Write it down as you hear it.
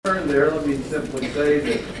there, let me simply say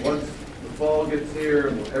that once the fall gets here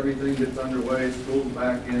and everything gets underway, school's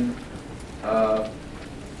back in, I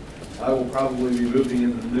will probably be moving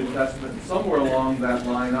into the New Testament. And somewhere along that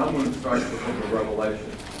line, I'm going to start the book of Revelation,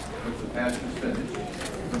 which the pastor's finished.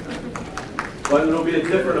 But it'll be a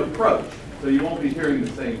different approach, so you won't be hearing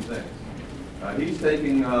the same thing. He's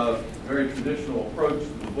taking a very traditional approach to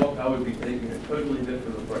the book. I would be taking a totally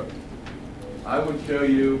different approach. I would show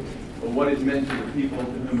you what it meant to the people to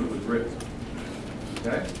whom it was written.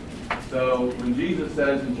 Okay? So when Jesus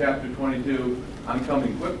says in chapter 22, I'm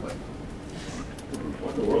coming quickly,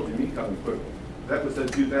 what in the world do you mean coming quickly? That was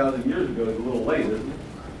said 2,000 years ago. It's a little late, isn't it?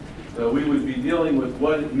 So we would be dealing with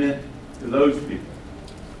what it meant to those people.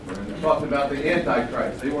 When they talked about the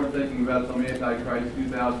Antichrist, they weren't thinking about some Antichrist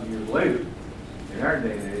 2,000 years later. In our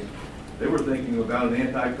day and age, they were thinking about an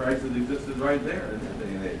Antichrist that existed right there in their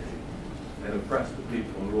day and age, and oppressed the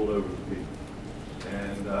people and ruled over the people.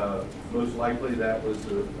 And most likely that was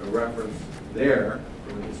a reference there,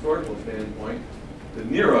 from a historical standpoint,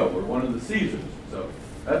 to Nero, or one of the Caesars. So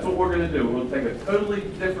that's what we're going to do. We'll take a totally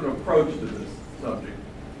different approach to this subject.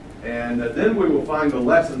 And then we will find the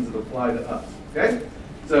lessons that apply to us. Okay?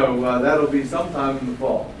 So that'll be sometime in the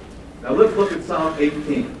fall. Now let's look at Psalm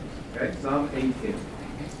 18. Okay? Psalm 18.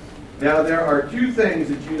 Now there are two things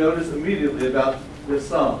that you notice immediately about this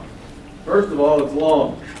psalm. First of all, it's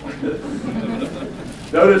long.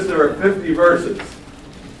 Notice there are 50 verses.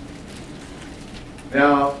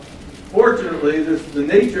 Now, fortunately, the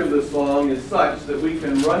nature of the song is such that we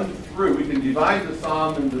can run through, we can divide the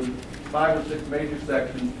psalm into 5 or 6 major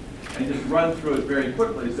sections and just run through it very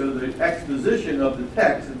quickly, so the exposition of the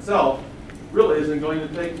text itself really isn't going to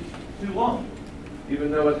take too long,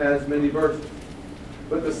 even though it has many verses.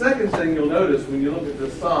 But the second thing you'll notice when you look at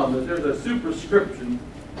this psalm is there's a superscription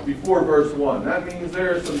before verse 1. That means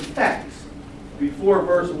there is some text before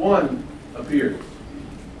verse 1 appears.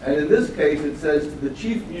 And in this case, it says, to the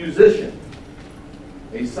chief musician,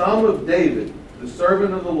 a psalm of David, the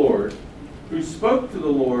servant of the Lord, who spoke to the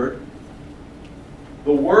Lord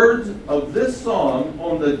the words of this song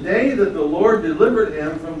on the day that the Lord delivered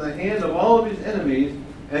him from the hand of all of his enemies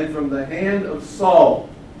and from the hand of Saul.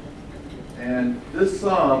 And this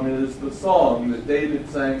psalm is the song that David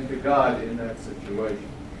sang to God in that situation.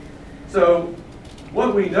 So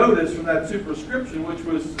what we notice from that superscription, which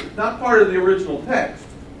was not part of the original text,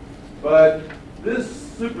 but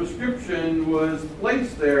this superscription was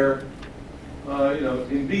placed there,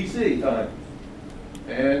 in BC times.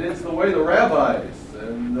 And it's the way the rabbis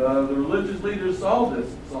and the religious leaders saw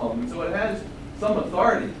this psalm. And so it has some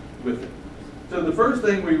authority with it. So the first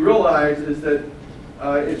thing we realize is that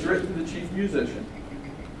it's written to the chief musician.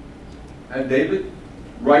 And David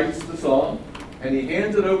writes the song, and he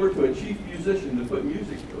hands it over to a chief musician to put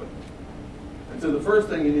music to it. And so the first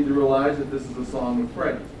thing you need to realize is that this is a song of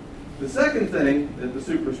praise. The second thing that the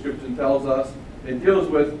superscription tells us, it deals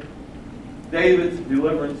with David's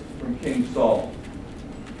deliverance from King Saul.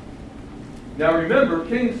 Now remember,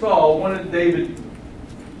 King Saul wanted David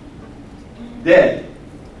dead,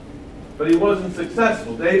 but he wasn't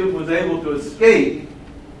successful. David was able to escape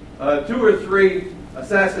 2 or 3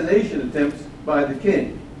 assassination attempts by the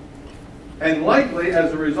king. And likely,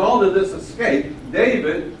 as a result of this escape,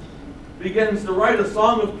 David begins to write a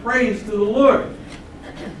song of praise to the Lord.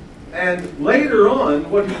 And later on,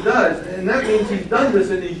 what he does, and that means he's done this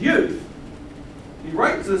in his youth. He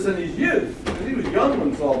writes this in his youth, because he was young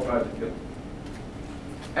when Saul tried to kill him.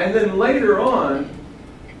 And then later on,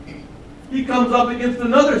 he comes up against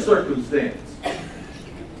another circumstance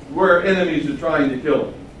where enemies are trying to kill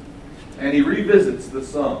him. And he revisits the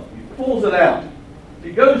song. He pulls it out.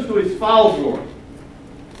 He goes to his file drawer.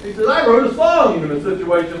 He says, I wrote a song in a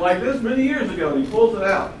situation like this many years ago. And he pulls it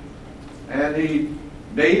out. And he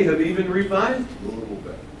may have even revised it a little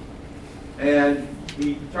bit. And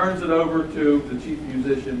he turns it over to the chief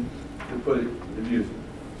musician to put it to music.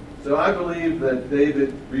 So I believe that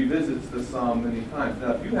David revisits this psalm many times.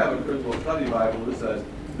 Now, if you have a critical study Bible, it says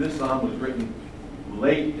this psalm was written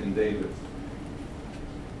late in David's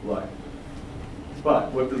life.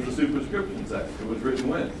 But what does the superscription say? It was written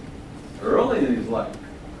when? Early in his life,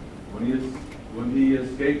 when he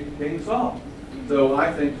escaped King Saul. So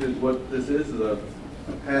I think that what this is a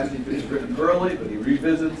passage that's written early, but he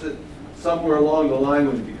revisits it somewhere along the line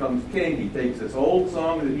when he becomes king. He takes this old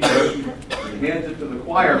song that he wrote and he hands it to the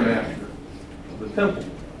choir master of the temple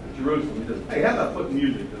at Jerusalem. He says, hey, how about putting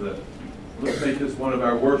music to this? Let's make this one of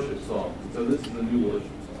our worship songs. And so this is a new worship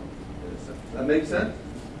song. Does that make sense?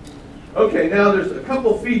 Okay, now there's a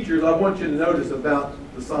couple features I want you to notice about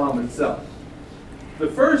the psalm itself. The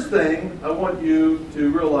first thing I want you to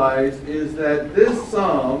realize is that this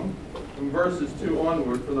psalm verses 2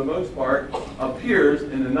 onward, for the most part, appears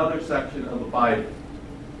in another section of the Bible.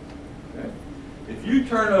 Okay? If you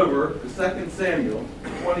turn over to 2 Samuel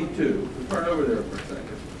 22, turn over there for a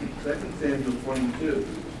second. 2 Samuel 22.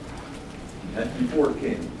 That's before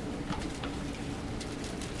Kings.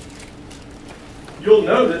 You'll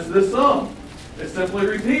notice this psalm. It's simply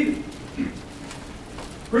repeated.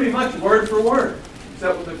 Pretty much word for word,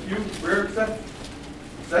 except with a few rare exceptions.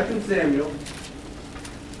 2 Samuel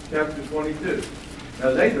chapter 22.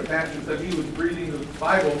 Now, the pastor said he was reading the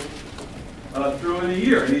Bible through in a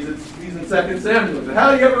year, and he's in 2 Samuel. But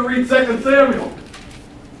how do you ever read 2 Samuel?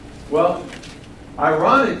 Well,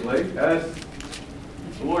 ironically, as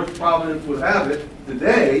the Lord's providence would have it,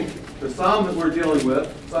 today, the psalm that we're dealing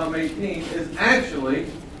with, Psalm 18, is actually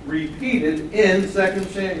repeated in 2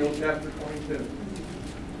 Samuel chapter 22.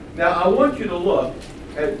 Now, I want you to look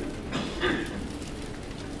at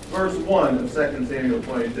verse 1 of 2 Samuel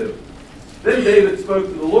 22. Then David spoke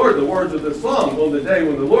to the Lord the words of this song on the day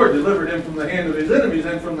when the Lord delivered him from the hand of his enemies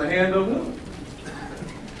and from the hand of who?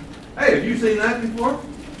 Hey, have you seen that before?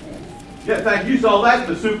 Yeah, in fact, you saw that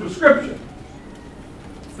in the superscription.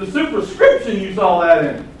 The superscription you saw that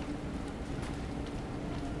in.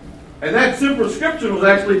 And that superscription was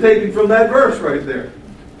actually taken from that verse right there.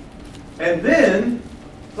 And then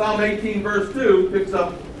Psalm 18 verse 2 picks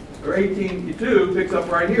up, or 18:2 picks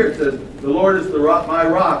up right here. It says, "The Lord is my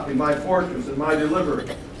rock and my fortress and my deliverer,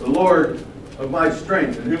 the Lord of my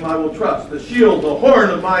strength in whom I will trust, the shield, the horn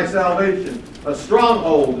of my salvation, a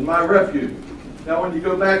stronghold and my refuge." Now when you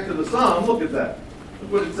go back to the psalm, look at that.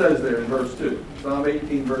 Look what it says there in verse 2. Psalm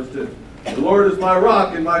 18 verse 2. "The Lord is my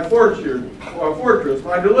rock and my fortress,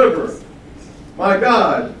 my deliverer, my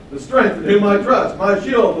God, the strength in whom I trust, my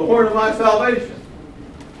shield, the horn of my salvation."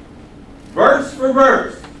 Verse for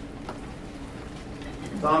verse.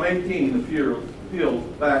 Psalm 18 appears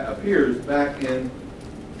back in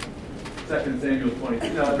 2 Samuel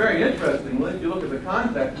 22. Now, very interestingly, if you look at the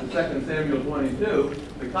context of 2 Samuel 22,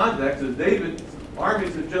 the context is David's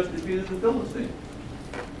armies have just defeated the Philistines.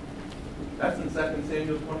 That's in 2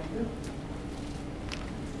 Samuel 22.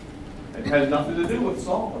 It has nothing to do with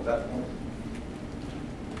Saul at that point.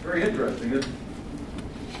 Very interesting, isn't it?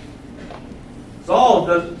 Saul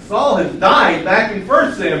has died back in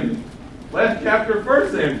 1 Samuel. Last chapter of 1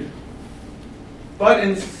 Samuel. But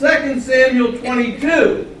in 2 Samuel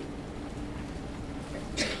 22,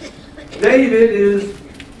 David is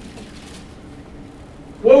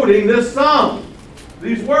quoting this psalm,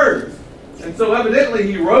 these words. And so evidently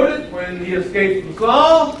he wrote it when he escaped from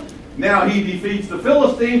Saul. Now he defeats the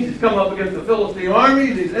Philistines. He's come up against the Philistine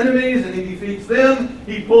armies, his enemies, and he defeats them.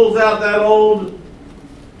 He pulls out that old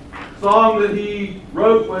song that he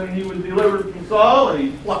wrote when he was delivered from Saul, and he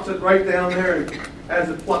plucks it right down there, and has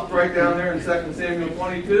it plucked right down there in 2 Samuel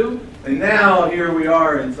 22. And now here we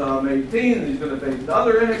are in Psalm 18, and he's going to face the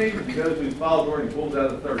other enemies, and he goes to his follower and he pulls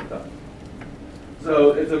out a third time.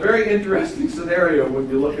 So it's a very interesting scenario when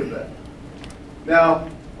you look at that. Now,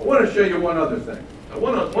 I want to show you one other thing. I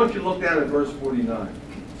want you to look down at verse 49,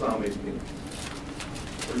 Psalm 18.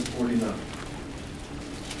 Verse 49.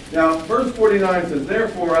 Now, verse 49 says,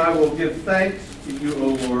 "Therefore I will give thanks to you,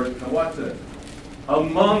 O Lord." Now watch this.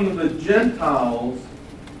 "Among the Gentiles,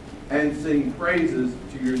 and sing praises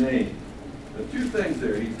to your name." The two things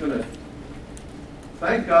there. He's going to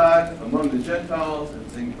thank God among the Gentiles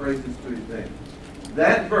and sing praises to his name.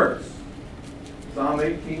 That verse, Psalm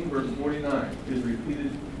 18, verse 49, is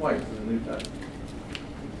repeated twice in the New Testament.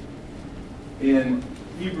 In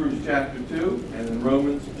Hebrews chapter 2 and in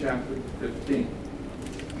Romans chapter 15.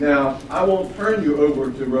 Now, I won't turn you over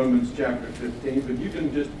to Romans chapter 15, but you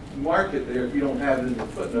can just mark it there if you don't have it in the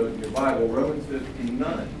footnote in your Bible, Romans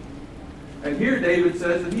 15:9. And here David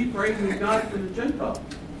says that he praises God for the Gentiles.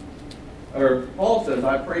 Or Paul says,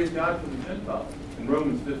 "I praise God for the Gentiles," in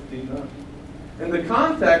Romans 15:9. And the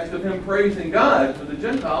context of him praising God for the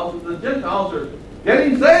Gentiles is the Gentiles are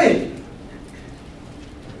getting saved.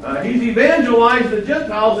 He's evangelized the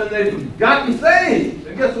Gentiles and they've gotten saved.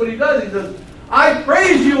 And guess what he does? He says, "I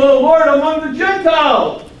praise you, O Lord, among the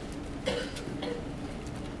Gentiles."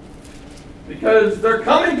 Because they're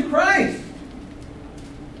coming to Christ.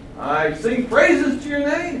 "I sing praises to your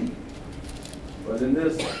name." But in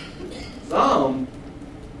this Psalm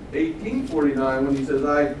 18:49, when he says,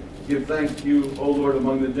 "I give thanks to you, O Lord,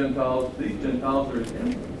 among the Gentiles," these Gentiles are his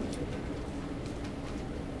enemies.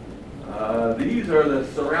 These are the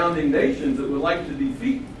surrounding nations that would like to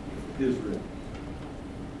defeat Israel.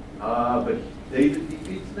 But David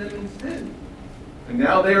defeats them instead. And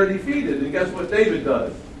now they are defeated. And guess what David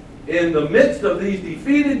does? In the midst of these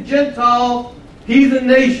defeated Gentile heathen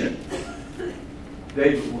nations,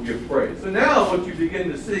 David will give praise. So now what you begin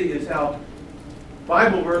to see is how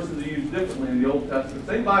Bible verses are used differently in the Old Testament.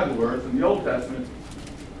 Same Bible verse in the Old Testament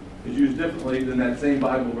is used differently than that same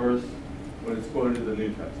Bible verse when it's quoted in the New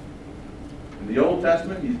Testament. In the Old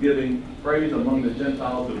Testament, he's giving praise among the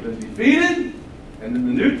Gentiles who have been defeated. And in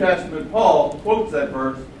the New Testament, Paul quotes that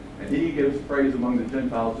verse, and he gives praise among the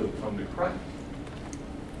Gentiles who have come to Christ.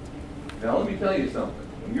 Now, let me tell you something.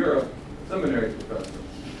 When you're a seminary professor,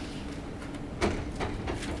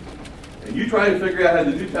 and you try to figure out how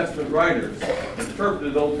the New Testament writers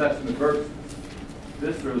interpreted Old Testament verses,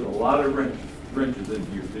 this throws a lot of wrenches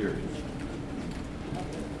into your theories.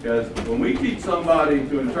 Because when we teach somebody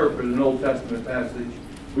to interpret an Old Testament passage,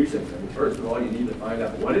 we say, first of all, you need to find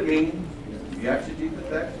out what it means. You exegete the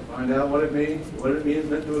text to find out what it means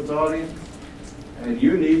meant to its audience. And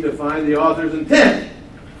you need to find the author's intent.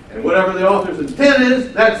 And whatever the author's intent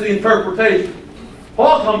is, that's the interpretation.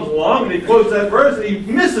 Paul comes along and he quotes that verse and he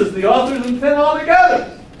misses the author's intent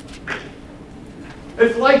altogether.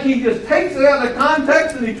 It's like he just takes it out of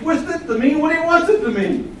context and he twists it to mean what he wants it to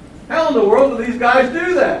mean. How in the world do these guys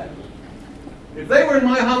do that? If they were in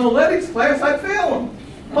my homiletics class, I'd fail them.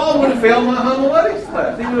 Paul would have failed my homiletics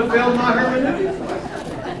class. He would have failed my hermeneutics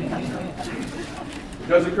class.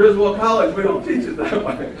 Because at Criswell College, we don't teach it that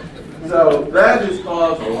way. So that has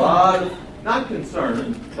caused a lot of, not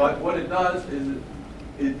concern, but what it does is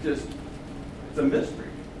it's a mystery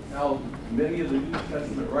how many of the New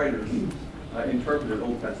Testament writers interpreted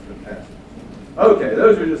Old Testament passages. Okay,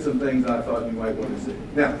 those are just some things I thought you might want to see.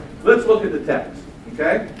 Now, let's look at the text,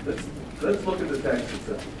 okay? Let's look at the text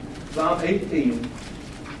itself. Psalm 18,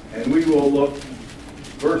 and we will look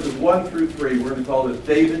verses 1 through 3. We're going to call this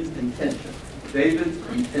David's intention. David's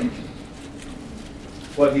intention.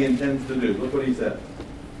 What he intends to do. Look what he says.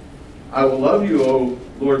 I will love you, O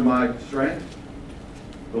Lord, my strength.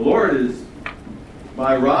 The Lord is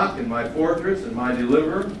my rock and my fortress and my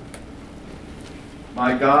deliverer.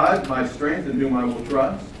 My God, my strength in whom I will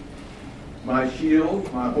trust. My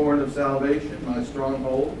shield, my horn of salvation, my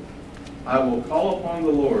stronghold. I will call upon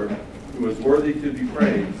the Lord, who is worthy to be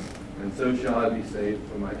praised, and so shall I be saved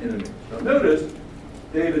from my enemies. Now notice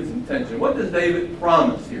David's intention. What does David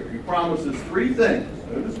promise here? He promises three things.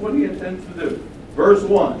 Notice what he intends to do. Verse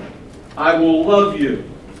 1, I will love you.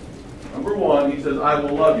 Number 1, he says, I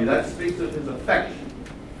will love you. That speaks of his affection.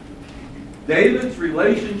 David's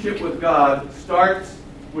relationship with God starts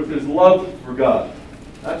with his love for God.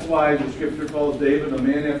 That's why the Scripture calls David a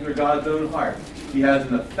man after God's own heart. He has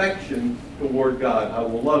an affection toward God. I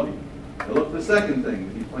will love you. Now look at the second thing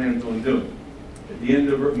that he plans on doing. At the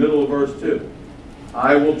middle of verse 2.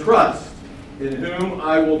 I will trust. In whom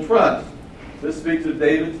I will trust. This speaks of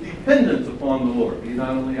David's dependence upon the Lord. He not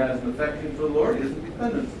only has an affection for the Lord, he has a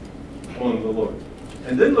dependence upon the Lord.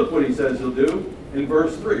 And then look what he says he'll do in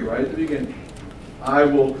verse 3, right at the beginning. I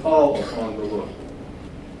will call upon the Lord.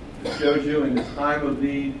 It shows you in his time of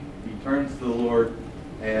need, he turns to the Lord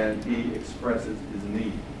and he expresses his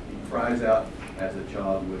need. He cries out as a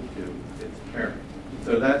child would to its parent.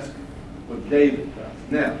 So that's what David does.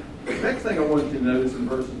 Now, the next thing I want you to notice in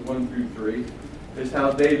verses 1 through 3 is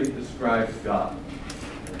how David describes God.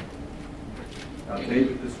 How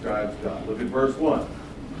David describes God. Look at verse 1.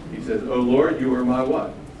 He says, O Lord, you are my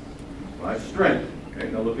what? My strength.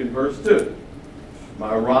 Okay, now look at verse 2.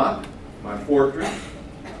 My rock, my fortress,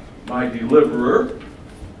 my deliverer.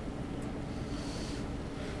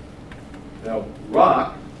 Now,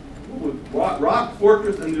 rock,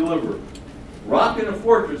 fortress, and deliverer. Rock and a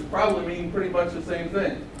fortress probably mean pretty much the same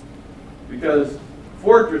thing. Because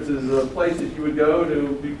fortress is a place that you would go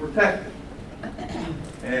to be protected.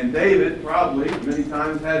 And David probably many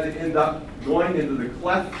times had to end up going into the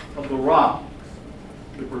cleft of the rocks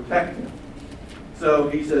to protect him. So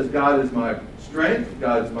he says, God is my strength,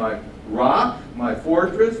 God is my rock, my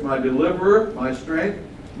fortress, my deliverer, my strength,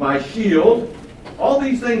 my shield. All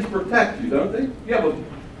these things protect you, don't they? If you have a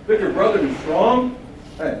bigger brother who's strong,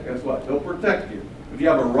 hey, guess what? He'll protect you. If you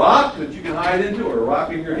have a rock that you can hide into or a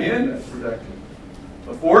rock in your hand, that's protection.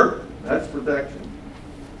 A fort, that's protection.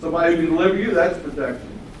 Somebody who can deliver you, that's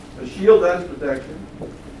protection. A shield, that's protection.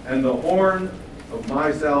 And the horn of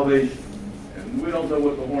my salvation. And we don't know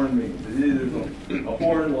what the horn means. It is a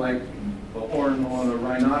horn like the horn on a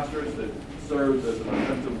rhinoceros that serves as an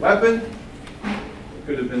offensive weapon. It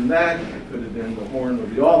could have been that. It could have been the horn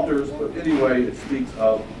of the altars. But anyway, it speaks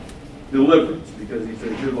of deliverance, because he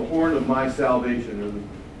says, you're the horn of my salvation, or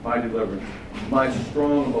my deliverance, my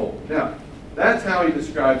stronghold. Now, that's how he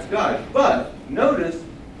describes God. But notice,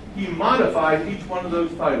 he modified each one of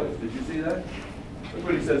those titles. Did you see that? Look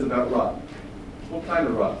what he says about rock. What kind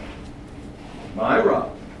of rock? My rock.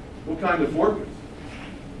 What kind of fortress?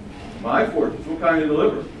 My fortress. What kind of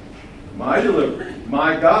deliverer? My deliverer.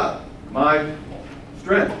 My God. My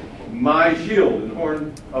strength. My shield and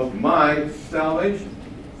horn of my salvation.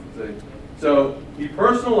 See? So he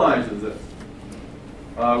personalizes this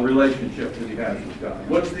relationship that he has with God.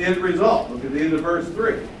 What's the end result? Look at the end of verse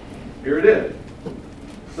 3. Here it is.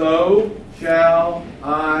 So shall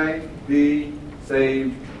I be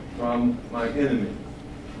saved from my enemies.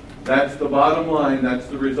 That's the bottom line. That's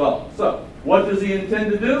the result. So, what does he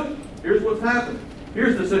intend to do? Here's what's happening.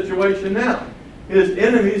 Here's the situation now. His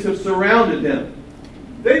enemies have surrounded him.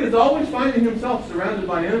 David's always finding himself surrounded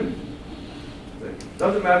by enemies. It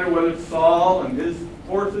doesn't matter whether it's Saul and his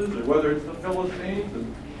forces, or whether it's the Philistines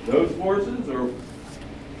and those forces, or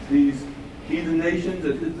these heathen nations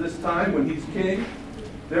at this time when he's king.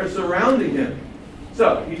 They're surrounding him.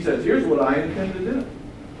 So, he says, here's what I intend to do.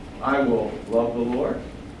 I will love the Lord.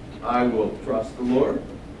 I will trust the Lord.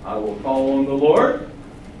 I will call on the Lord.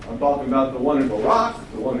 I'm talking about the one in the rock,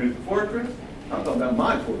 the one who's the fortress. I'm talking about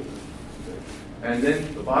my fortress. And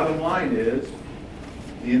then the bottom line is,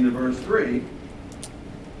 the end of verse 3,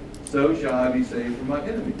 so shall I be saved from my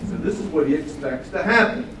enemies. So this is what he expects to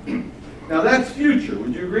happen. Now that's future.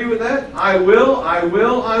 Would you agree with that? I will, I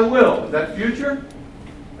will, I will. Is that future?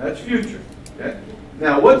 That's future. Okay?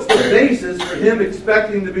 Now what's the basis for him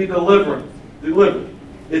expecting to be delivered?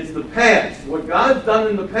 It's the past. What God's done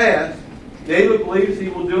in the past, David believes he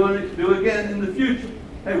will do again in the future.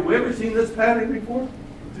 Hey, have we ever seen this pattern before?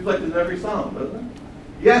 It seems like it's in every psalm, doesn't it?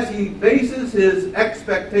 Yes, he bases his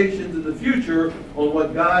expectations in the future on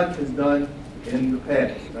what God has done in the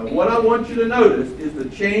past. Now, what I want you to notice is the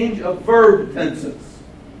change of verb tenses.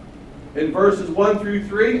 In verses 1 through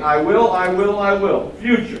 3, I will, I will, I will.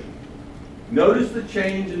 Future. Notice the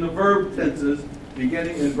change in the verb tenses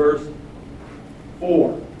beginning in verse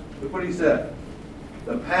 4. Look what he said.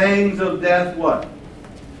 The pangs of death, what?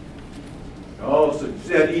 Oh, so you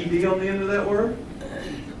see that ed on the end of that word?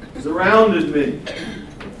 Surrounded me.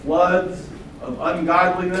 The floods of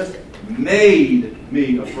ungodliness made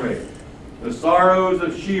me afraid. The sorrows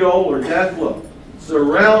of Sheol or death, look,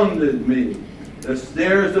 surrounded me. The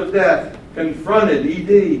snares of death confronted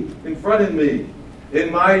me.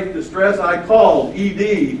 In my distress I called, ed,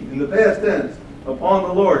 in the past tense, upon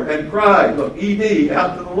the Lord, and cried, look, ed,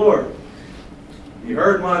 out to the Lord. He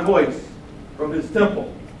heard my voice from his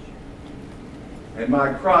temple, and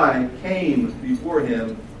my cry came before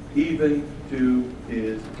him, even to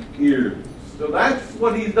his ears. So that's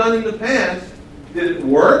what he's done in the past. Did it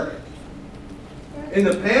work? In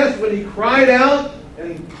the past, when he cried out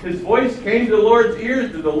and his voice came to the Lord's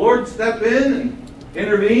ears, did the Lord step in and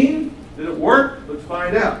intervene? Did it work? Let's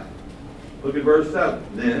find out. Look at verse 7.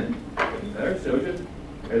 Then, there it shows you,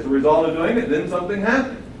 as a result of doing it, then something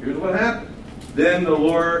happened. Here's what happened. Then the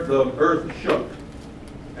earth shook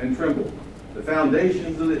and trembled. The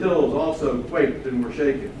foundations of the hills also quaked and were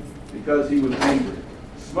shaken, because he was angry.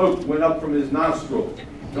 Smoke went up from his nostrils.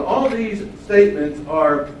 Now all these statements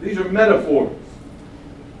are metaphors.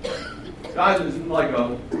 God isn't like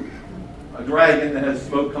a dragon that has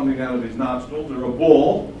smoke coming out of his nostrils, or a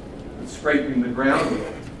bull that's scraping the ground.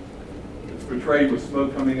 It's portrayed with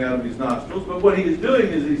smoke coming out of his nostrils. But what he is doing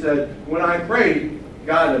is he said, when I prayed,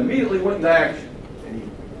 God immediately went into action. And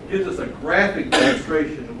he gives us a graphic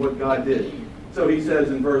demonstration of what God did. So he says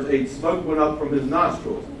in verse 8, smoke went up from his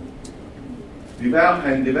nostrils,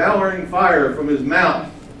 and devouring fire from his mouth.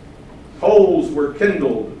 Coals were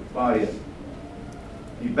kindled by it.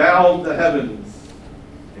 He bowed the heavens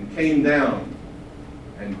and came down,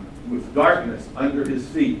 and with darkness under his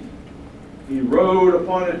feet. He rode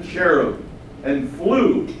upon a cherub and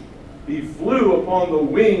flew. He flew upon the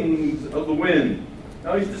wings of the wind.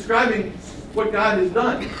 Now he's describing what God has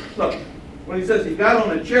done. Look, when he says he got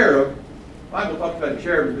on a cherub, the Bible talks about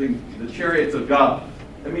cherubs being the chariots of God.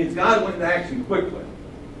 That means God went into action quickly.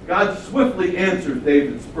 God swiftly answered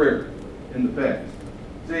David's prayer in the past.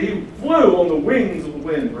 See, he flew on the wings of the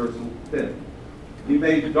wind, verse 10. He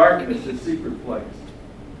made darkness his secret place.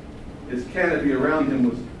 His canopy around him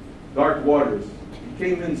was dark waters. He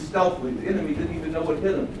came in stealthily. The enemy didn't even know what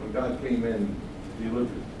hit him when God came in and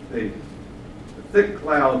delivered David. The thick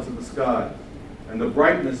clouds of the sky and the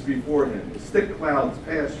brightness before him. His thick clouds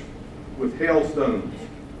passed with hailstones.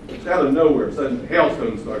 It's out of nowhere. Suddenly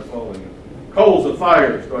hailstones start falling. Coals of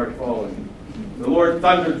fire start falling. The Lord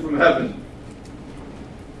thundered from heaven.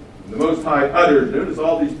 The Most High uttered, notice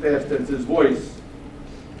all these past tenses, voice.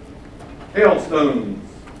 Hailstones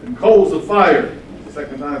and coals of fire. The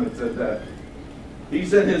second time it said that. He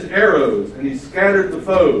sent his arrows and he scattered the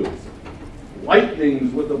foes.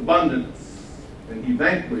 Lightnings with abundance, and he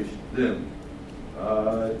vanquished them.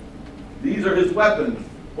 These are his weapons.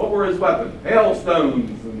 What were his weapons?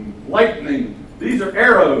 Hailstones and lightning. These are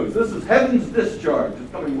arrows. This is heaven's discharge.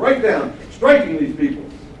 It's coming right down, striking these people.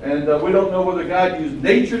 And we don't know whether God used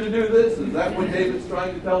nature to do this. Is that what David's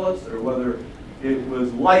trying to tell us? Or whether it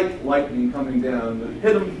was like lightning coming down. It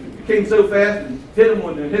hit them. It came so fast and hit them.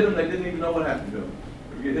 When it hit them, they didn't even know what happened to them.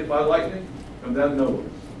 If you get hit by lightning, come down nowhere.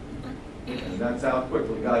 And that's how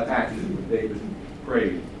quickly God acted when David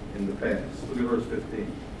prayed in the past. Look at verse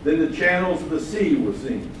 15. Then the channels of the sea were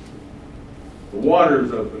seen. The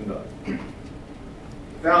waters opened up. The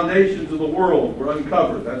foundations of the world were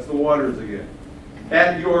uncovered. That's the waters again.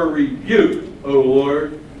 At your rebuke, O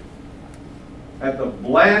Lord, at the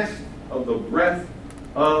blast of the breath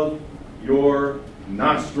of your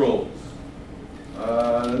nostrils.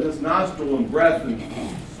 This nostril and breath and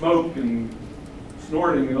smoke and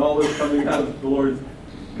snorting and all this coming out of the Lord's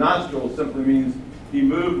nostrils simply means he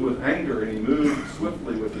moved with anger and he moved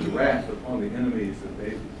swiftly with his wrath upon the enemies of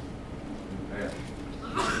David.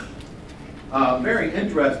 Very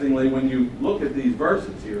interestingly, when you look at these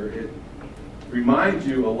verses here, it reminds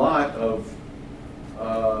you a lot of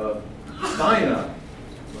Sinai,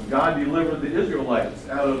 when God delivered the Israelites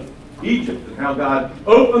out of Egypt and how God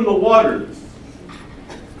opened the waters.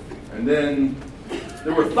 And then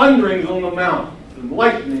there were thunderings on the mountains and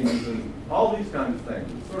lightnings and all these kinds of things.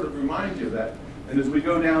 It sort of reminds you of that. And as we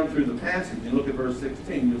go down through the passage and look at verse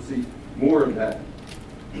 16, you'll see more of that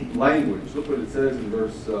language. Look what it says in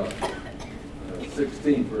verse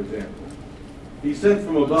 16, for example. He sent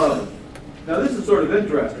from above. Now this is sort of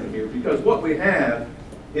interesting here because what we have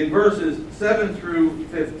in verses 7 through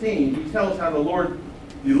 15, he tells how the Lord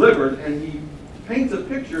delivered, and he paints a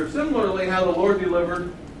picture of similarly how the Lord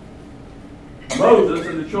delivered Moses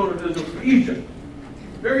and the children of Israel from Egypt.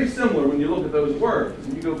 Very similar when you look at those words.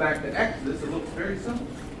 And you go back to Exodus, it looks very similar.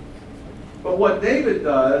 But what David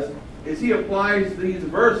does is he applies these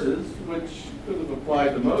verses, which could have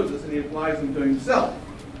applied to Moses, and he applies them to himself.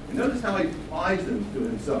 And notice how he applies them to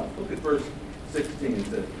himself. Look at verse 16. It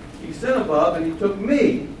says, he sent above and he took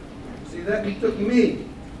me. See that? He took me.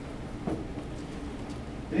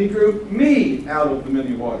 And he drew me out of the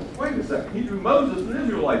many waters. Wait a second. He drew Moses and the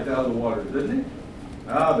Israelites out of the waters, didn't he?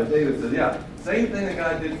 But David says, yeah, same thing that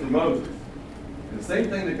God did for Moses. And the same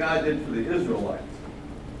thing that God did for the Israelites.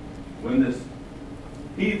 When this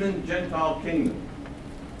heathen Gentile kingdom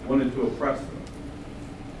wanted to oppress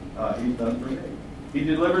them, he's done for me. He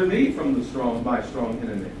delivered me from my strong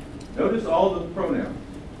enemy. Notice all the pronouns.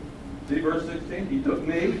 See verse 16? He took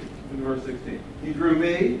me. Look at verse 16. He drew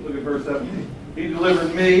me. Look at verse 17. He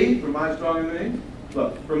delivered me from my strong enemy.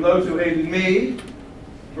 Look, from those who hated me,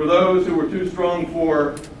 for those who were too strong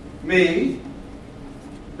for me.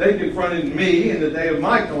 They confronted me in the day of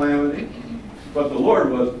my calamity, but the Lord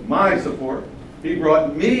was my support. He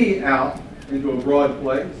brought me out into a broad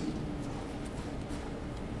place.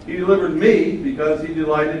 He delivered me because he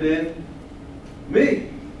delighted in me.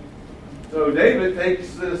 So David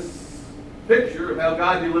takes this picture of how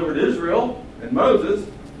God delivered Israel and Moses,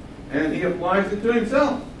 and he applies it to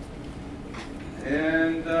himself.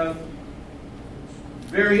 And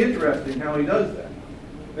very interesting how he does that.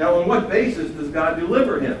 Now, on what basis does God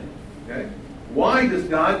deliver him? Okay? Why does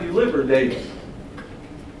God deliver David?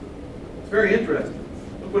 It's very interesting.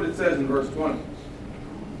 Look what it says in verse 20.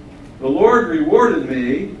 The Lord rewarded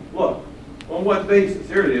me, look, on what basis?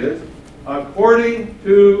 Here it is. According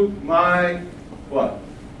to my, what?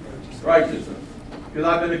 Righteousness. Because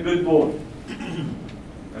I've been a good boy.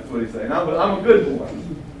 That's what he's saying. I'm a good boy.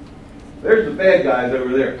 There's the bad guys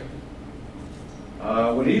over there.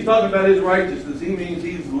 When he's talking about his righteousness, he means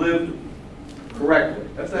he's lived correctly.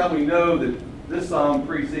 That's how we know that this psalm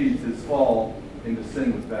precedes his fall into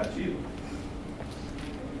sin with Bathsheba.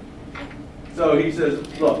 So he says,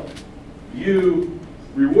 look, you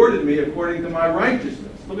rewarded me according to my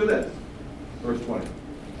righteousness. Look at this. Verse 20.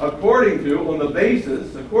 According to, on the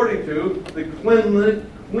basis, according to the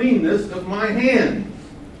cleanness of my hands,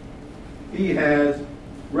 he has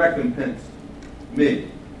recompensed me.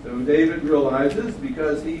 So David realizes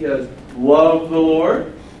because he has loved the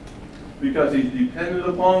Lord, because he's dependent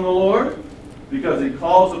upon the Lord, because he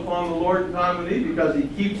calls upon the Lord in time of need, because he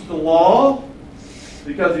keeps the law,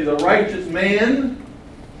 because he's a righteous man,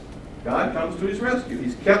 God comes to his rescue.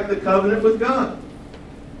 He's kept the covenant with God.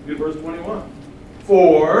 Look at verse 21.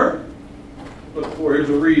 For here's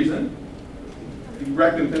a reason. He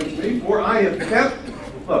recompensed me. For I have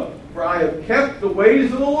kept the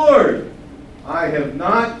ways of the Lord. I have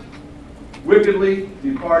not wickedly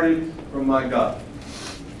departed from my God.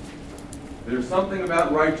 There's something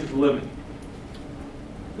about righteous living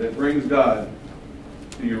that brings God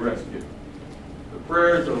to your rescue. The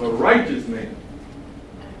prayers of a righteous man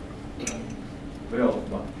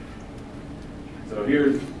much. So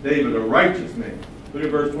here's David, a righteous man. Look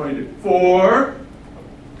at verse 22. For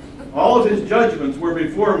all of his judgments were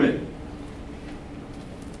before me.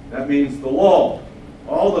 That means the law.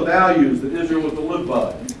 All the values that Israel was to live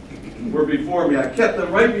by were before me. I kept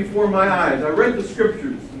them right before my eyes. I read the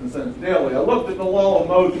scriptures, in a sense, daily. I looked at the law of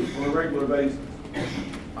Moses on a regular basis.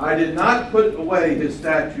 I did not put away his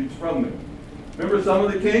statutes from me. Remember some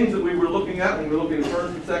of the kings that we were looking at when we were looking at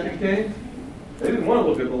 1st and 2nd Kings? They didn't want to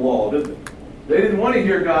look at the law, did they? They didn't want to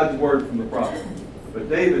hear God's word from the prophet. But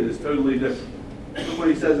David is totally different. Look what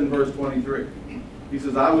he says in verse 23. He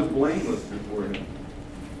says, I was blameless before him.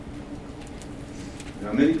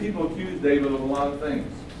 Now, many people accuse David of a lot of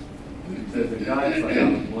things. He says, in God's sight, I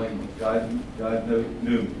was blameless. God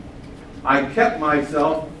knew me. I kept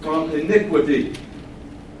myself from iniquity.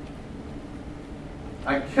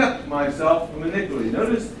 I kept myself from iniquity.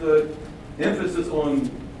 Notice the emphasis on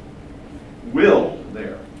will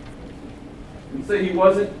there. Didn't say he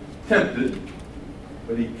wasn't tempted,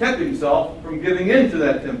 but he kept himself from giving in to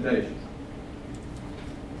that temptation.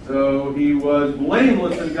 So he was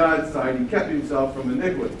blameless in God's sight. He kept himself from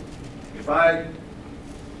iniquity. If I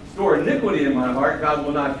store iniquity in my heart, God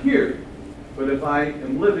will not hear. But if I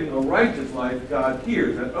am living a righteous life, God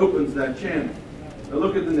hears. That opens that channel. Now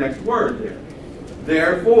look at the next word there.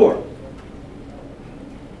 Therefore,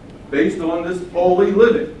 based on this holy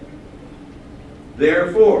living,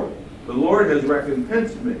 therefore, the Lord has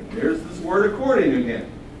recompensed me. There's this word according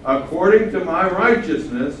again. According to my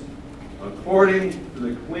righteousness, according to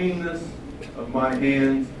the cleanness of my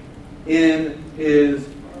hands in his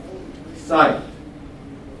sight.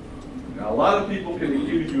 Now, a lot of people can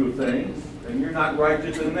accuse you of things, and you're not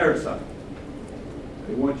righteous in their sight.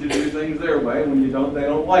 They want you to do things their way, and when you don't, they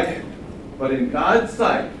don't like it. But in God's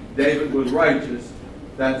sight, David was righteous.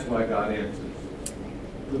 That's why God answers.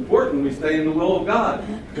 It's important we stay in the will of God.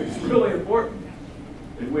 It's really important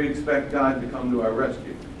if we expect God to come to our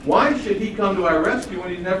rescue. Why should he come to our rescue when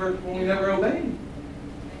we never obey him?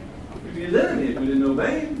 We'd be his enemy if we didn't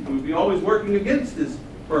obey him. We'd be always working against his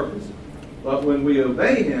purposes. But when we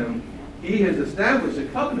obey him, he has established a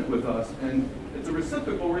covenant with us, and it's a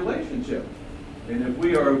reciprocal relationship. And if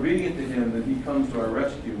we are obedient to him, then he comes to our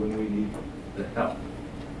rescue when we need the help.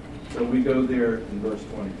 So we go there in verse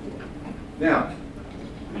 24. Now,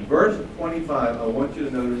 in verse 25, I want you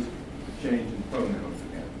to notice the change in pronouns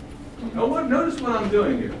again. Now, notice what I'm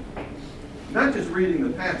doing here. Not just reading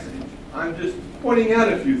the passage. I'm just pointing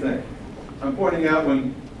out a few things. I'm pointing out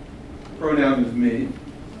when the pronoun is me.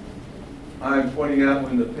 I'm pointing out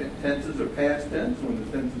when the tenses are past tense, when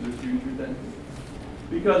the tenses are future tenses.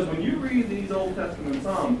 Because when you read these Old Testament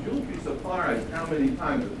Psalms, you'll be surprised how many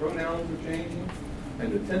times the pronouns are changing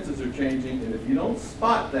and the tenses are changing. And if you don't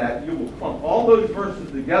spot that, you will clump all those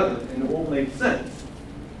verses together and it won't make sense.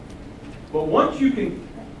 But once you can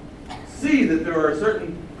see that there are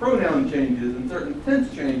certain pronoun changes and certain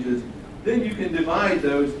tense changes, then you can divide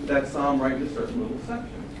that psalm right into certain little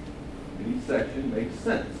sections. And each section makes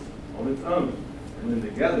sense on its own. And then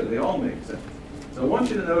together they all make sense. So I want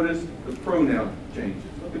you to notice the pronoun changes.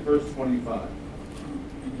 Look at verse 25.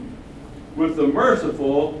 With the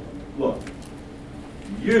merciful, look,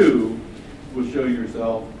 you will show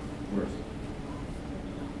yourself merciful.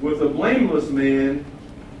 With the blameless man,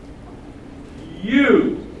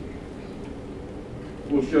 you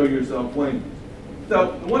will show yourself blameless.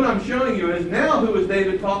 So what I'm showing you is now who is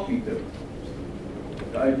David talking to?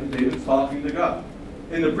 David's talking to God.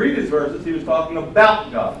 In the previous verses, he was talking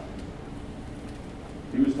about God.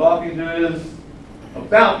 He was talking to us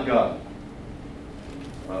about God.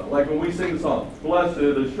 Like when we sing the song, Blessed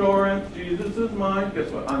Assurance, Jesus is mine.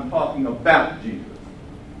 Guess what? I'm talking about Jesus.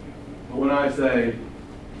 But when I say,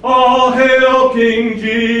 All hail King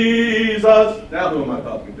Jesus, now who am I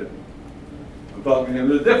talking to? I'm talking to him.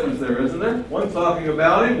 There's a difference there, isn't there? One's talking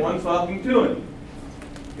about him, one's talking to him.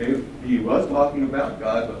 Okay? He was talking about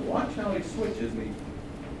God, but watch how he switches and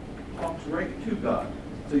he talks right to God.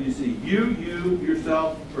 So you see, you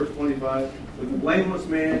yourself, verse 25, with the blameless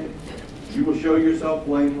man, you will show yourself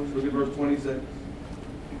blameless. Look at verse 26.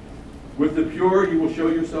 With the pure, you will show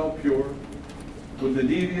yourself pure. With the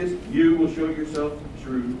devious, you will show yourself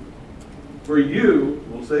true. For you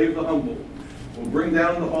will save the humble, will bring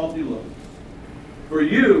down the haughty low. For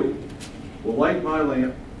you will light my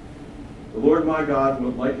lamp. The Lord my God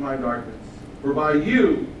will light my darkness. For by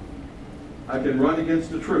you I can run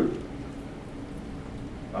against the truth.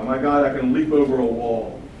 By my God, I can leap over a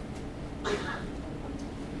wall.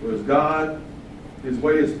 For as God, his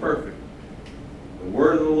way is perfect. The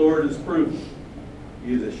word of the Lord is proven.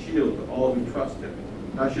 He is a shield to all who trust him.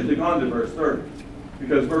 I should have gone to verse 30.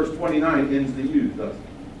 because verse 29 ends the yous, doesn't it?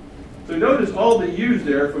 So notice all the yous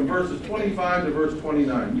there from verses 25 to verse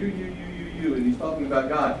 29. You, and he's talking about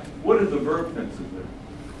God. What are the verb tenses there?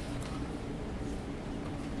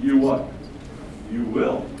 You what? You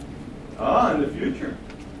will. In the future.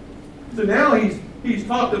 So now he's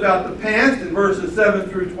talked about the past in verses 7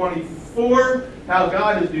 through 24, how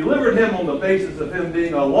God has delivered him on the basis of him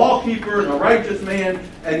being a law keeper and a righteous man.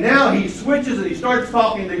 And now he switches and he starts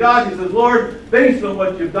talking to God. He says, Lord, based on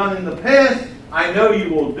what you've done in the past, I know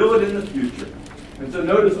you will do it in the future. And so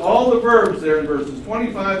notice all the verbs there in verses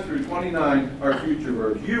 25 through 29 are future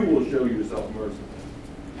verbs. You will show yourself merciful.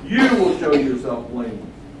 You will show yourself blameless.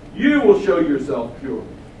 You will show yourself pure.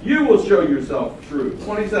 You will show yourself true.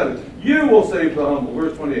 27. You will save the humble.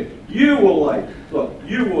 Verse 28. You will light. Look,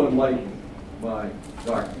 you will enlighten my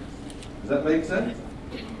darkness. Does that make sense?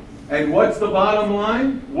 And what's the bottom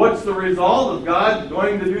line? What's the result of God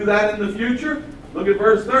going to do that in the future? Look at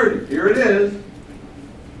verse 30. Here it is.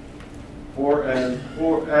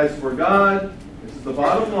 As for God, this is the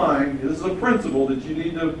bottom line. This is a principle that you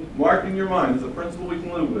need to mark in your mind. It's a principle we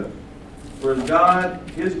can live with. For God,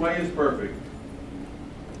 his way is perfect.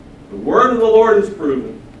 The word of the Lord is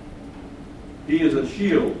proven. He is a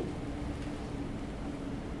shield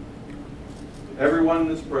to everyone in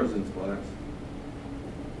this president's class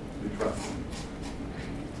who trusts him.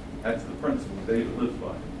 That's the principle David lives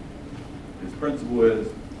by. His principle is,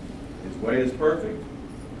 his way is perfect.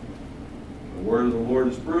 The word of the Lord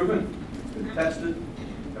is proven. It's been tested.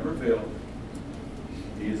 Never failed.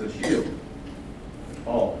 He is a shield to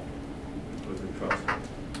all who trust him.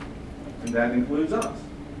 And that includes us.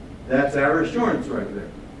 That's our assurance right there.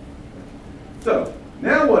 So,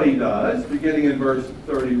 now what he does, beginning in verse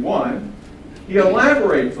 31, he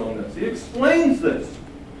elaborates on this. He explains this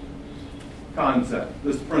concept,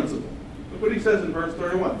 this principle. Look what he says in verse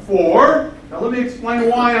 31. For, now let me explain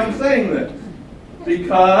why I'm saying this.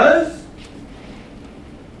 Because,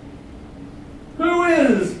 who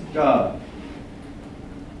is God?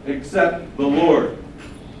 Except the Lord,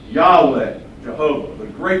 Yahweh, Jehovah,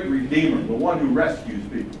 the great Redeemer, the one who rescues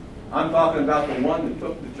people. I'm talking about the one that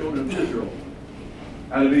took the children of Israel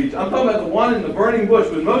out of Egypt. I'm talking about the one in the burning bush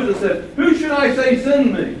when Moses said, who should I say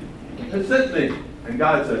sent me? And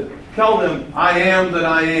God said, tell them, I am that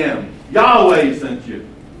I am. Yahweh sent you.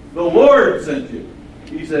 The Lord sent you.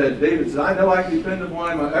 He said, David said, I know I can depend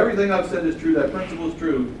upon him. Everything I've said is true. That principle is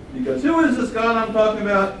true. Because who is this God I'm talking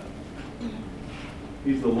about?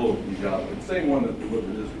 He's the Lord. He's Yahweh. The same one that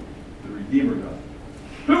delivered Israel. The Redeemer God.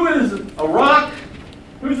 Who is a rock?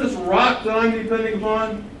 Who's this rock that I'm depending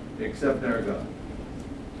upon? Except our God.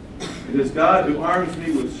 It is God who arms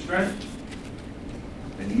me with strength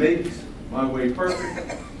and makes my way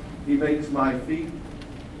perfect. He makes my feet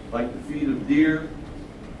like the feet of deer,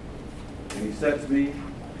 and he sets me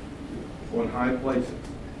on high places.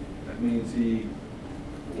 That means he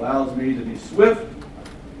allows me to be swift,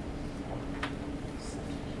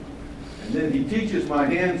 and then he teaches my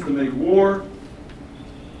hands to make war.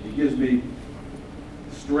 He gives me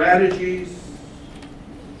strategies,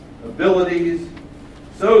 abilities,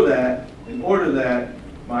 so that, in order that,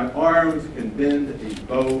 my arms can bend a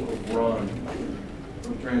bow of bronze.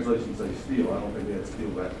 Some translations say steel. I don't think they had steel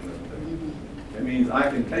back in those days. It means I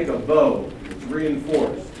can take a bow that's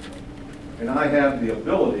reinforced, and I have the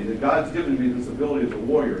ability, that God's given me this ability as a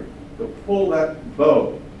warrior, to pull that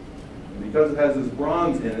bow. And because it has this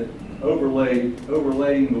bronze in it, overlaying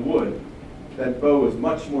the wood, that bow is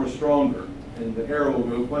much more stronger, and the arrow will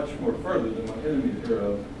go much more further than my enemy's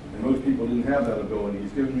arrow. And most people didn't have that ability.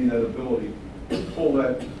 He's given me that ability to pull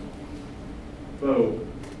that bow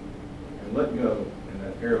and let go, and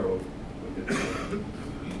that arrow will get through.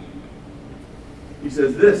 He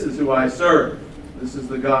says, this is who I serve. This is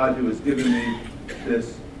the God who has given me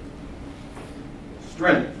this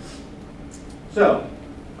strength. So,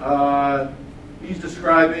 he's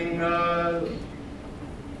describing the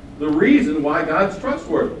reason why God's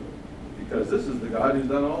trustworthy. Because this is the God who's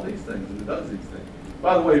done all these things and who does these things.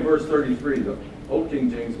 By the way, verse 33, the Old King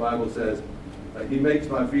James Bible says, he makes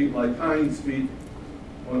my feet like hinds' feet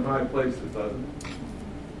on high places, doesn't it?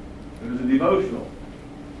 And there's a devotional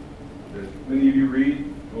that many of you read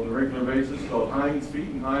on a regular basis called Hinds' Feet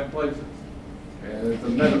in High Places. And it's a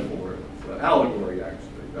metaphor, it's an allegory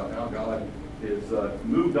actually, about how God has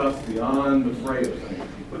moved us beyond the fray of things.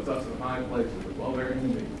 He puts us in high places. Well, very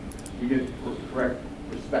easy. We get correct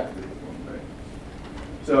perspective on things.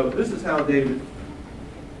 So this is how David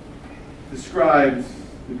describes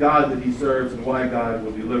the God that he serves and why God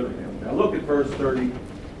will deliver him. Now look at verse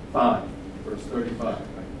 35. Verse 35.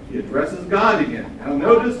 He addresses God again. Now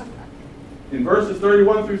notice, In verses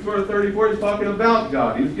 31 through 34, he's talking about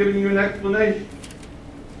God. He's giving you an explanation.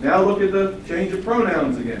 Now look at the change of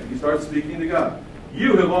pronouns again. He starts speaking to God.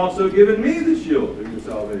 You have also given me the shield of your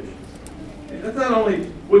salvation. That's not only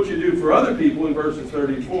what you do for other people in verses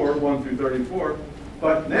 34, 1 through 34,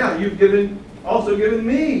 but now you've also given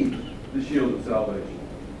me the shield of salvation.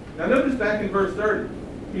 Now notice back in verse 30,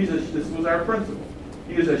 this was our principle.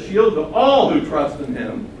 He is a shield to all who trust in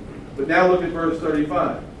him. But now look at verse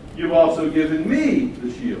 35. You've also given me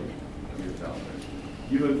the shield of your salvation.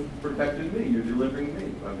 You have protected me. You're delivering me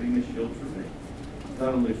by being a shield for me. It's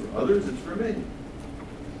not only for others, it's for me.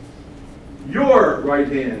 Your right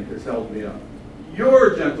hand has held me up.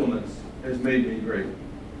 Your gentleness has made me great.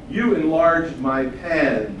 You enlarged my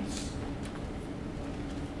paths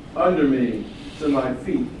under me so my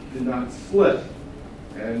feet did not slip.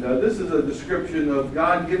 And this is a description of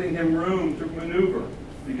God giving him room to maneuver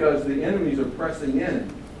because the enemies are pressing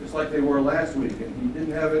in, just like they were last week. And he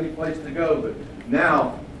didn't have any place to go. But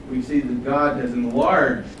now we see that God has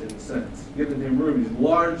enlarged, in a sense, given him room. He's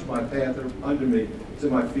enlarged my path under me so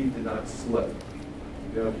my feet did not slip.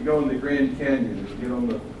 You know, if you go in the Grand Canyon and you get on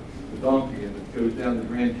the donkey and it goes down the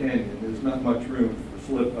Grand Canyon, there's not much room for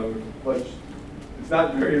slip. It's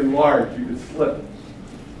not very enlarged. You could slip.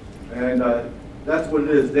 And that's what it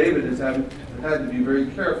is. David has had to be very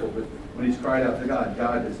careful, but when he's cried out to God,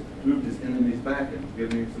 God has moved his enemies back and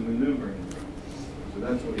given him some maneuvering. So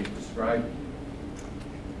that's what he's describing.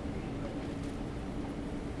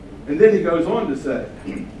 And then he goes on to say,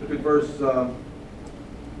 look at verse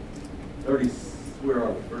 30. Where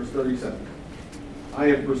are we? Verse 37. I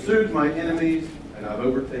have pursued my enemies and I've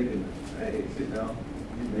overtaken them. Hey, see now,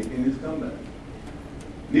 he's making his comeback.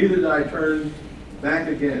 Neither did I turn back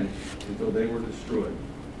again until they were destroyed.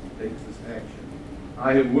 He takes this action.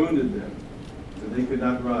 I have wounded them so they could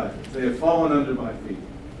not rise. They have fallen under my feet.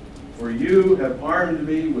 For you have armed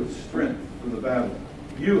me with strength for the battle.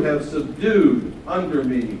 You have subdued under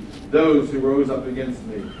me those who rose up against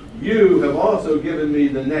me. You have also given me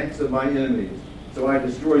the necks of my enemies. So I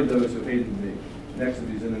destroyed those who hated me. Necks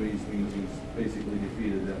of these enemies means he's basically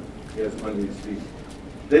defeated them. He has them under his feet.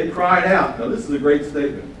 They cried out. Now this is a great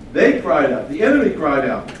statement. They cried out. The enemy cried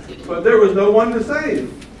out. But there was no one to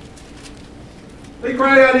save. They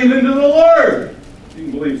cried out even to the Lord. If you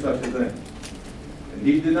can believe such a thing. And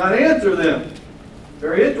he did not answer them.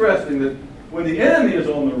 Very interesting that when the enemy is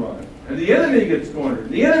on the run, and the enemy gets cornered,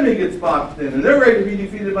 and the enemy gets boxed in, and they're ready to be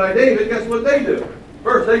defeated by David, guess what they do?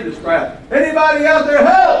 First, they just cry out, anybody out there,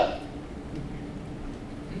 help!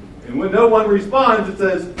 And when no one responds, it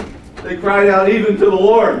says, they cried out even to the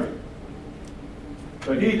Lord.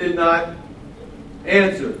 But he did not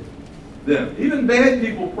answer them. Even bad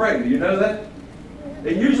people pray. Do you know that?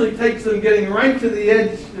 It usually takes them getting right to the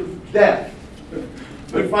edge of death.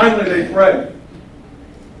 But finally they pray.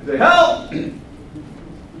 They say, help!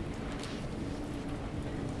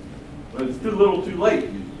 But it's too little too late.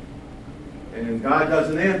 And God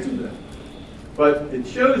doesn't answer them. But it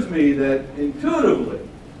shows me that intuitively,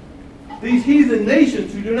 these heathen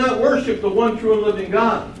nations who do not worship the one true and living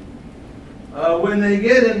God, when they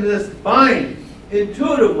get in this bind,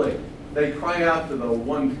 intuitively, they cry out to the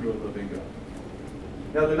one true and living God.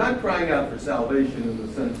 Now, they're not crying out for salvation in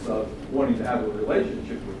the sense of wanting to have a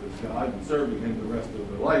relationship with this God and serving him the rest of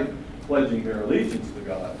their life, pledging their allegiance to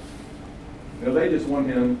God. No, they just want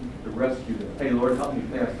him to rescue them. Hey, Lord, help me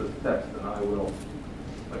pass this test, and I will,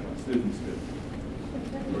 like my students do.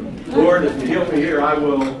 Lord, if you heal me here, I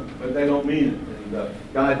will, but they don't mean it. And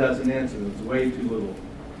God doesn't answer them. It's way too little,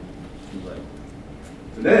 too late.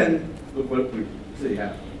 So then, look what we see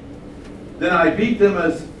happen. Then I beat them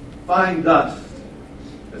as fine dust,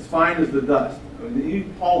 as fine as the dust. I mean, he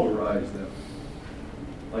pulverized them,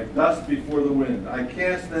 like dust before the wind. I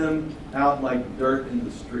cast them out like dirt in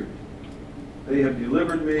the street. They have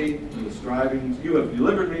delivered me from the strivings. You have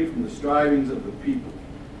delivered me from the strivings of the people.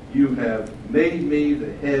 You have made me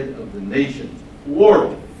the head of the nations.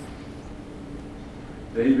 Lord.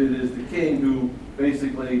 David is the king who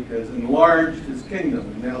basically has enlarged his kingdom.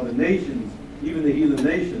 And now the nations, even the heathen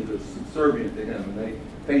nations, are subservient to him. And they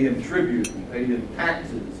pay him tribute and pay him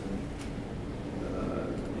taxes.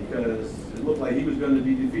 Because it looked like he was going to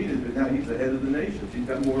be defeated, but now he's the head of the nations. He's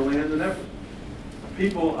got more land than ever.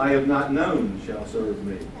 People I have not known shall serve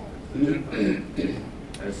me.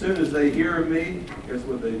 As soon as they hear of me, guess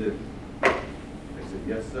what they do? They say,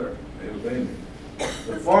 yes, sir. They obey me.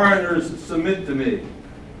 The foreigners submit to me.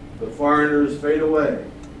 The foreigners fade away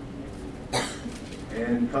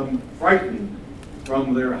and come frightened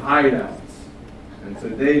from their hideouts. And so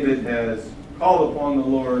David has called upon the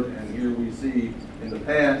Lord, and here we see in the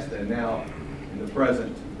past and now in the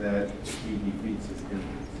present that he defeats his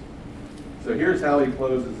enemies. So here's how he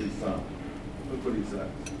closes his psalm. Look what he says.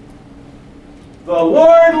 The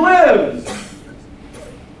Lord lives.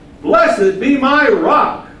 Blessed be my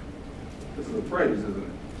rock. This is a praise, isn't it?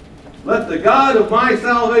 Let the God of my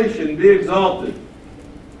salvation be exalted.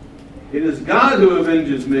 It is God who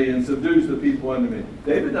avenges me and subdues the people unto me.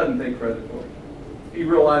 David doesn't take credit for it. He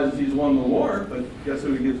realizes he's won the war, but guess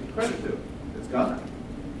who he gives credit to? It's God.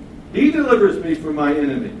 He delivers me from my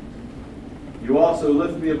enemy. You also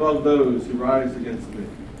lift me above those who rise against me.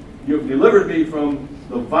 You have delivered me from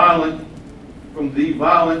the violent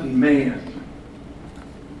man.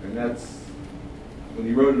 And that's, when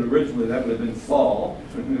he wrote it originally, that would have been Saul,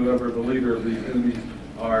 whoever the leader of these enemies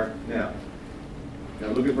are now. Now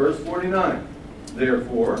look at verse 49.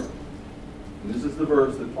 Therefore, and this is the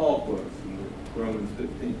verse that Paul quotes in Romans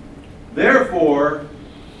 15. Therefore,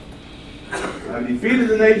 I've defeated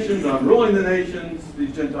the nations, I'm ruling the nations,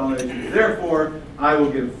 these Gentile nations. Therefore, I will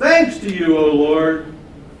give thanks to you, O Lord.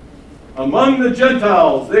 Among the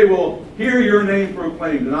Gentiles, they will hear your name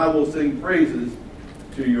proclaimed, and I will sing praises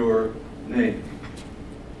to your name.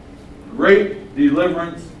 Great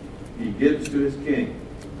deliverance he gives to his king,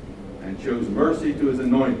 and shows mercy to his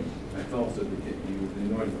anointed. That's also the king. He was the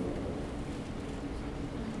anointed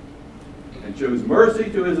one. And shows mercy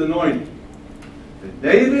to his anointed, to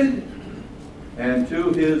David, and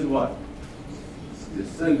to his what?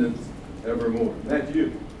 Descendants evermore. That's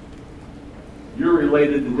you. You're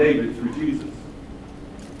related to David through Jesus.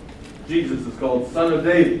 Jesus is called Son of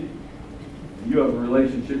David. You have a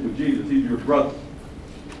relationship with Jesus. He's your brother.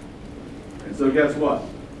 And so guess what?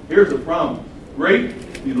 Here's a promise.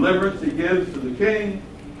 Great deliverance he gives to the king,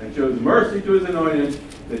 and shows mercy to his anointed,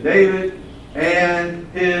 to David and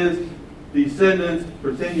his descendants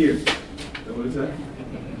for 10 years. Is that what it said?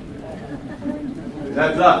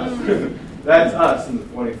 That's us. That's us in the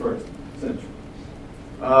 21st century.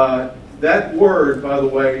 That word, by the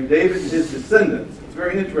way, David and his descendants, it's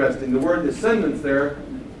very interesting. The word descendants there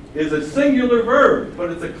is a singular verb,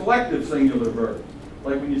 but it's a collective singular verb.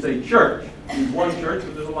 Like when you say church. It means one church,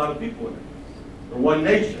 but there's a lot of people in it. Or one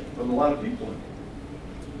nation, but a lot of people in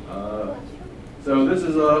it. So this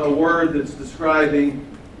is a word that's describing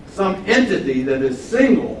some entity that is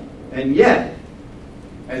single and yet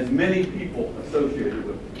has many people associated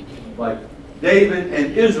with it. Like David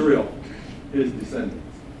and Israel, his descendants.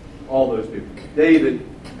 All those people. David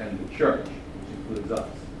and the church, which includes us.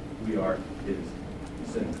 We are his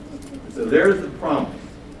descendants. So there's the promise.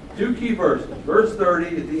 Two key verses. Verse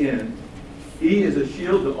 30 at the end. He is a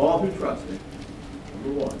shield to all who trust him.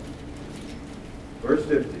 Number one. Verse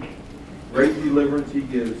 50. Great deliverance he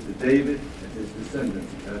gives to David and his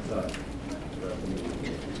descendants. That's us.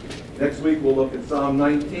 Next week we'll look at Psalm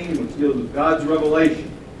 19, which deals with God's revelation.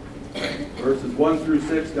 Verses 1 through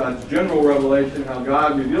 6, God's general revelation, how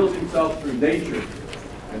God reveals himself through nature.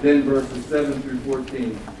 And then verses 7 through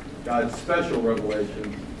 14, God's special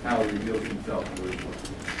revelation, how he reveals himself through his word.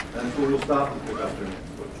 That's where we'll stop and pick up there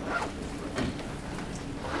next week.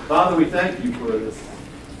 Father, we thank you for this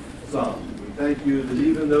psalm. We thank you that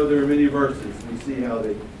even though there are many verses, we see how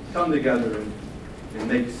they come together and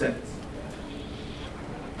make sense.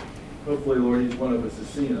 Hopefully, Lord, each one of us has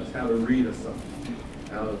seen us how to read a psalm,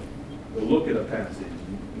 how to look at a passage,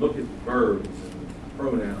 and look at verbs and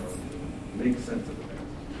pronouns, and make sense of the passage.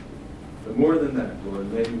 But more than that,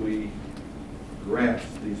 Lord, may we grasp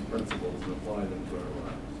these principles and apply them to our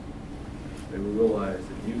lives. May we realize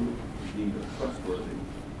that you indeed are trustworthy.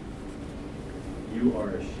 You are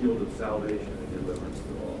a shield of salvation and deliverance to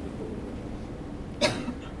all people.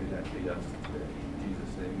 May that be us today. In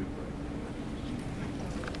Jesus' name we pray.